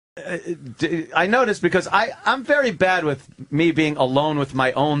I noticed because I'm very bad with me being alone with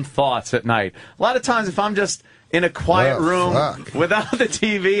my own thoughts at night. A lot of times if I'm just in a quiet room without the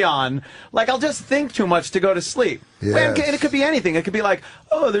TV on, like I'll just think too much to go to sleep. Yes. And it could be anything. It could be like,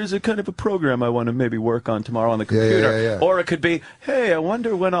 oh, there's a kind of a program I want to maybe work on tomorrow on the computer. Or it could be, hey, I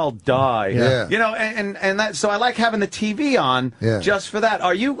wonder when I'll die. You know, and that, so I like having the TV on just for that.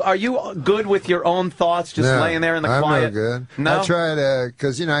 Are you good with your own thoughts, just laying there in the quiet? I'm no good. No? I try to,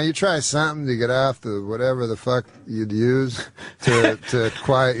 because, you know, you try something to get off the whatever the fuck you'd use to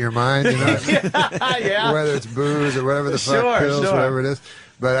quiet your mind, you know? Whether it's booze or whatever the fuck, pills, whatever it is.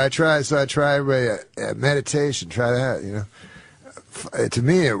 But I try meditation, try that, you know. To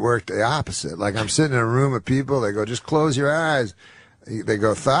me, it worked the opposite. Like I'm sitting in a room of people, they go, just close your eyes. They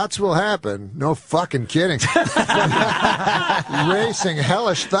go, thoughts will happen. No fucking kidding. Racing,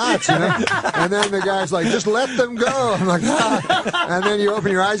 hellish thoughts, you know? And then the guy's like, just let them go. I'm like, ah. And then you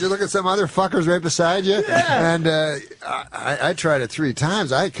open your eyes, you look at some other fuckers right beside you. And I tried it 3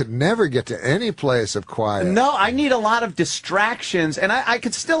 times. I could never get to any place of quiet. No, I need a lot of distractions. And I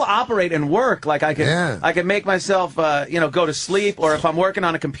could still operate and work. Like I could make myself, you know, go to sleep. Or if I'm working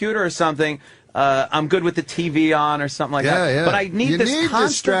on a computer or something, I'm good with the TV on or something like that. But I need this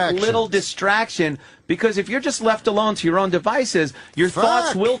constant little distraction, because if you're just left alone to your own devices, your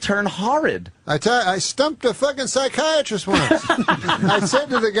thoughts will turn horrid. I stumped a fucking psychiatrist once. I said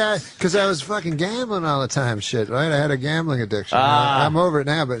to the guy, because I was fucking gambling all the time, shit, right? I had a gambling addiction. I'm over it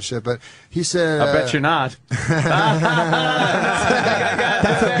now, but shit. But he said... I bet you're not.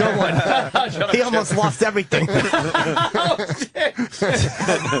 That's a good one. He almost lost everything. Oh, shit.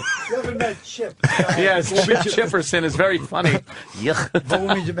 You ever met Chip? Yes, Chip Chipperson is very funny.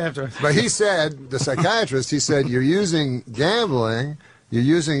 But he said, the psychiatrist, he said, you're using gambling,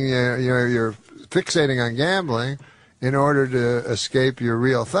 you're fixating on gambling in order to escape your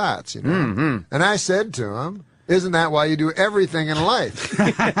real thoughts, you know? And I said to him, isn't that why you do everything in life?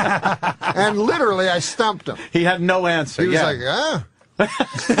 And literally, I stumped him. He had no answer. He was like, ah.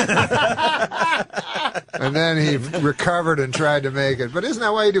 And then he recovered and tried to make it. But isn't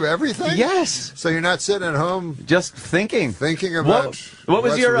that why you do everything? Yes. So you're not sitting at home just thinking about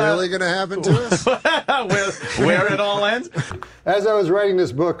what's really going to happen to us? where it all ends? As I was writing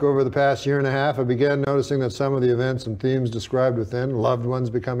this book over the past year and a half, I began noticing that some of the events and themes described within, loved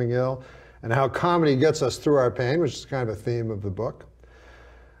ones becoming ill, and how comedy gets us through our pain, which is kind of a theme of the book,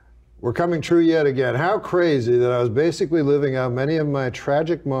 were coming true yet again. How crazy that I was basically living out many of my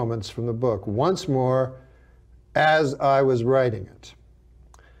tragic moments from the book once more as I was writing it.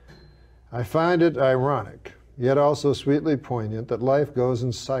 I find it ironic, yet also sweetly poignant, that life goes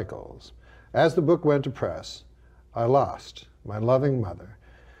in cycles. As the book went to press, I lost my loving mother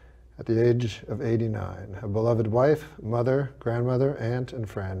at the age of 89, a beloved wife, mother, grandmother, aunt, and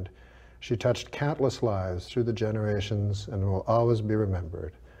friend. She touched countless lives through the generations and will always be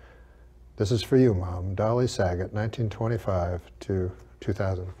remembered. This is for you, Mom. Dolly Saget, 1925 to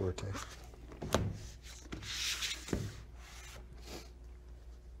 2014.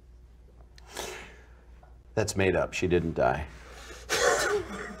 That's made up. She didn't die.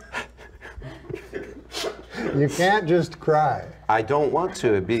 You can't just cry. I don't want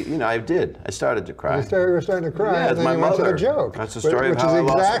to. You know, I did. I started to cry. You were starting to cry, and then my you went to mother. the joke. That's the story of how I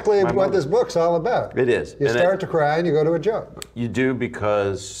lost Which is exactly my what mother. this book's all about. It is. You start to cry and you go to a joke. You do,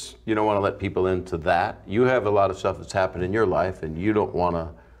 because you don't want to let people into that. You have a lot of stuff that's happened in your life, and you don't want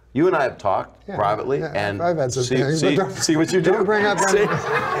to. You and I have talked privately, and I've had some things, see what you do. Don't bring up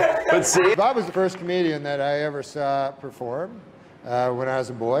But see, Bob was the first comedian that I ever saw perform when I was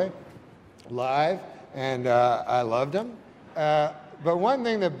a boy, live, and I loved him. But one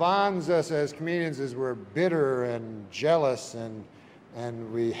thing that bonds us as comedians is we're bitter and jealous,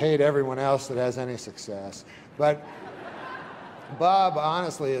 and we hate everyone else that has any success. But Bob,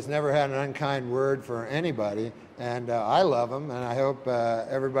 honestly, has never had an unkind word for anybody, and I love him, and I hope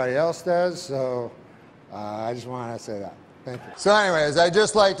everybody else does, so I just want to say that. Thank you. So anyways, I'd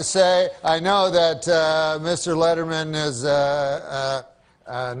just like to say, I know that Mr. Letterman is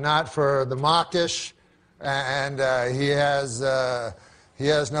not for the mawkish, and he has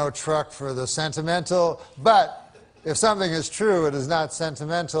no truck for the sentimental, but if something is true, it is not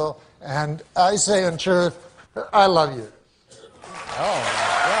sentimental, and I say in truth, I love you. Oh my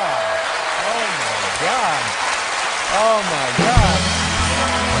God. Oh my God. Oh my God.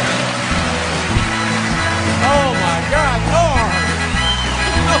 Oh my God. Norm.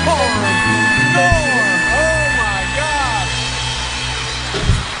 Norm. Norm. Oh my God.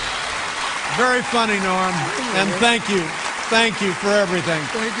 Very funny, Norm. And thank you. Thank you for everything.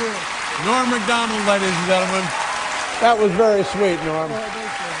 Thank you. Norm Macdonald, ladies and gentlemen. That was very sweet, Norm.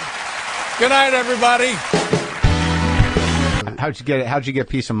 Good night, everybody. How'd you get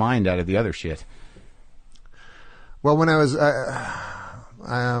peace of mind out of the other shit? Well, when I was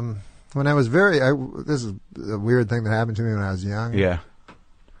this is a weird thing that happened to me when I was young. Yeah.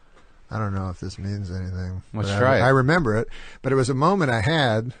 I don't know if this means anything. Let's try it. I remember it, but it was a moment I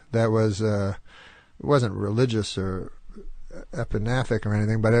had that was it wasn't religious or epinaphic or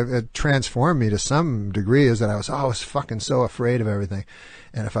anything, but it transformed me to some degree. Is that I was always fucking so afraid of everything,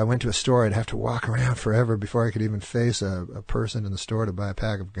 and if I went to a store, I'd have to walk around forever before I could even face a person in the store to buy a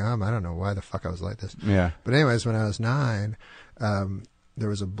pack of gum. I don't know why the fuck I was like this. Yeah. But anyways, when I was 9. There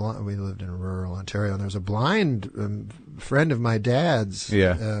was we lived in rural Ontario, and there was a blind friend of my dad's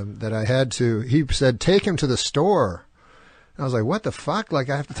that I had to, he said, take him to the store. And I was like, what the fuck? Like,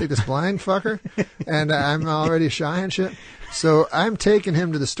 I have to take this blind fucker? And I'm already shy and shit. So I'm taking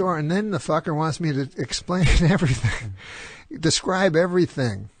him to the store, and then the fucker wants me to explain everything, describe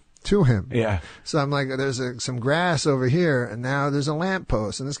everything to him. Yeah. So I'm like, there's some grass over here, and now there's a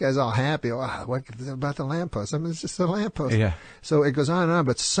lamppost, and this guy's all happy. Oh, what about the lamppost? I mean, it's just a lamppost. Yeah. So it goes on and on,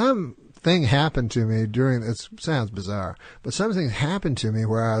 but something happened to me it sounds bizarre, but something happened to me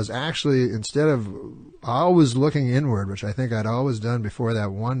where I was actually, instead of always looking inward, which I think I'd always done before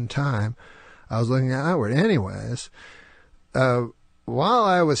that one time, I was looking outward. Anyways, while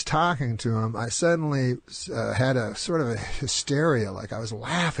I was talking to him, I suddenly had a sort of a hysteria, like I was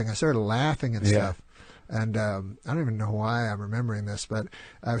laughing. I started laughing and stuff. And I don't even know why I'm remembering this, but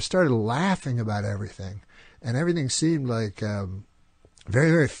I started laughing about everything. And everything seemed like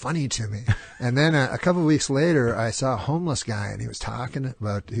very, very funny to me. And then a couple of weeks later, I saw a homeless guy, and he was talking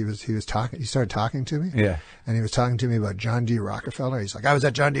about, he started talking to me. Yeah. And he was talking to me about John D. Rockefeller. He's like, I was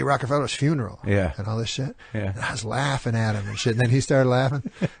at John D. Rockefeller's funeral. Yeah. And all this shit. Yeah. And I was laughing at him and shit. And then he started laughing.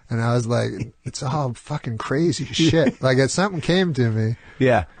 And I was like, it's all fucking crazy shit. Like, something came to me.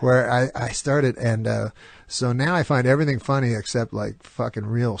 Yeah. Where I started, and so now I find everything funny except like fucking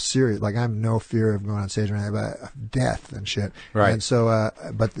real serious. Like, I'm no fear of going on stage or anything, but death and shit. Right. And so,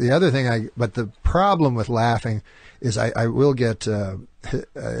 but the other thing but the problem with laughing is I will get,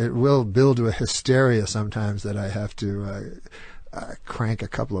 it will build to a hysteria sometimes that I have to, crank a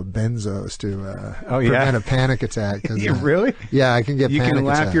couple of benzos to prevent a panic attack. Really? Yeah, I can get panic attacks. You can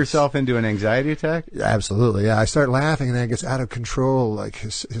laugh yourself into an anxiety attack? Absolutely, yeah. I start laughing and then it gets out of control, like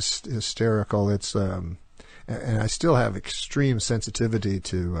hysterical. It's and I still have extreme sensitivity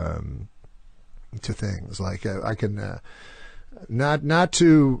to things. Like I can not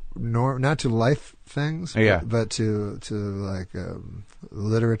to life things, but to like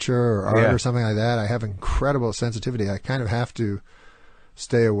literature or art or something like that. I have incredible sensitivity. I kind of have to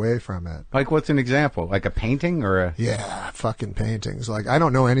stay away from it. Like, what's an example? Like a painting or a... Yeah, fucking paintings. Like, I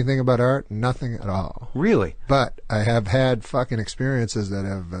don't know anything about art, nothing at all. Really? But I have had fucking experiences that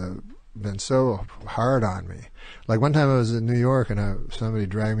have been so hard on me. Like, one time I was in New York and somebody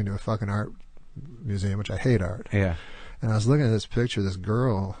dragged me to a fucking art museum, which I hate art. Yeah. And I was looking at this picture, this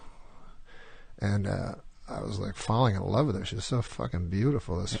girl, and I was like falling in love with her. She was so fucking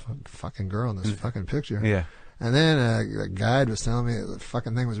beautiful, this fucking girl in this fucking picture. Yeah. And then a guide was telling me the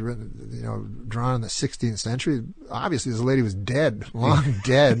fucking thing was written, drawn in the 16th century. Obviously, this lady was dead, long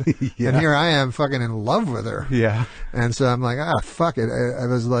dead. Yeah. And here I am fucking in love with her. Yeah. And so I'm like, fuck it. I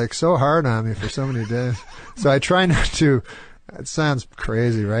was like so hard on me for so many days. So I try not to. It sounds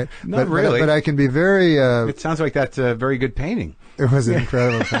crazy, right? Not really. But I can be very... it sounds like that's a very good painting. It was an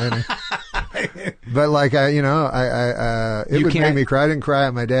incredible painting. But like, it would make me cry. I didn't cry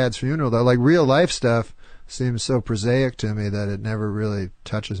at my dad's funeral, though. Like, real life stuff seems so prosaic to me that it never really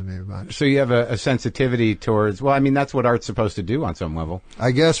touches me much. So you have a sensitivity towards... Well, I mean, that's what art's supposed to do on some level.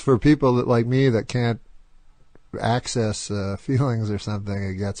 I guess for people like me that can't access feelings or something,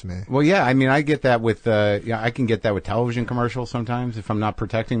 it gets me. Well, yeah, I mean, I get that with I can get that with television commercials sometimes if I'm not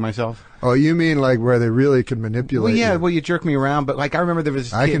protecting myself. Oh, you mean like where they really can manipulate? Well, yeah, you. You jerk me around, but like I remember there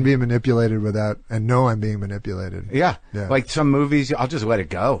was I can be manipulated without and know I'm being manipulated. Yeah. Like some movies, I'll just let it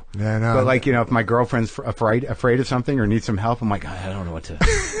go. Yeah, I know. But like, if my girlfriend's afraid of something or needs some help, I'm like, I don't know what to.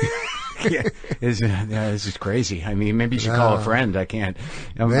 This is crazy. I mean, maybe you should call a friend. I can't.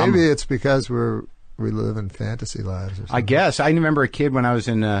 Maybe it's because we live in fantasy lives or something. I guess. I remember a kid when I was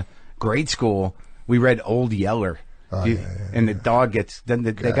in grade school, we read Old Yeller. Oh, and the dog gets, then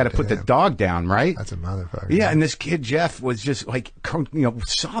they got to put the dog down, right? That's a motherfucker. Yeah, and this kid, Jeff, was just like,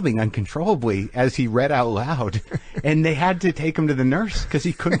 sobbing uncontrollably as he read out loud. And they had to take him to the nurse because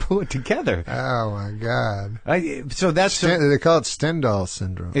he couldn't pull it together. Oh, my God. So that's... they call it Stendhal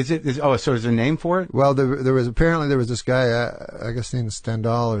syndrome. So is there a name for it? Well, there was this guy, Augustin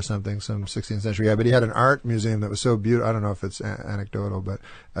Stendhal or something, some 16th century guy, but he had an art museum that was so beautiful. I don't know if it's anecdotal, but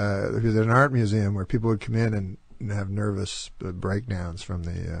he was at an art museum where people would come in and have nervous breakdowns from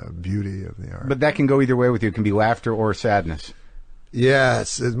the beauty of the art. But that can go either way with you. It can be laughter or sadness. Yeah,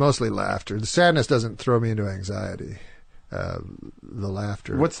 it's mostly laughter. The sadness doesn't throw me into anxiety. The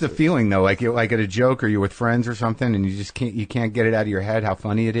laughter. What's the feeling though? Like at a joke, or you're with friends or something, and you can't get it out of your head how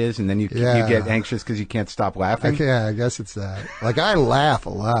funny it is, and then you get anxious because you can't stop laughing. I guess it's that. Like I laugh a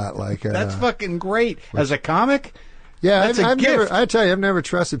lot. Like that's fucking great as a comic. Yeah, that's a gift. I tell you, I've never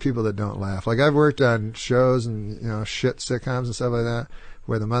trusted people that don't laugh. Like I've worked on shows and shit sitcoms and stuff like that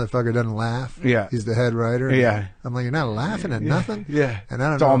where the motherfucker doesn't laugh. Yeah, he's the head writer. Yeah, I'm like, you're not laughing at nothing. Yeah, and I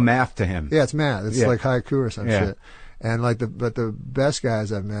don't it's know. all math to him. Yeah, it's math. It's like haiku or some shit. And like the best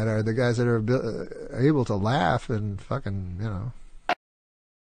guys I've met are the guys that are able to laugh and fucking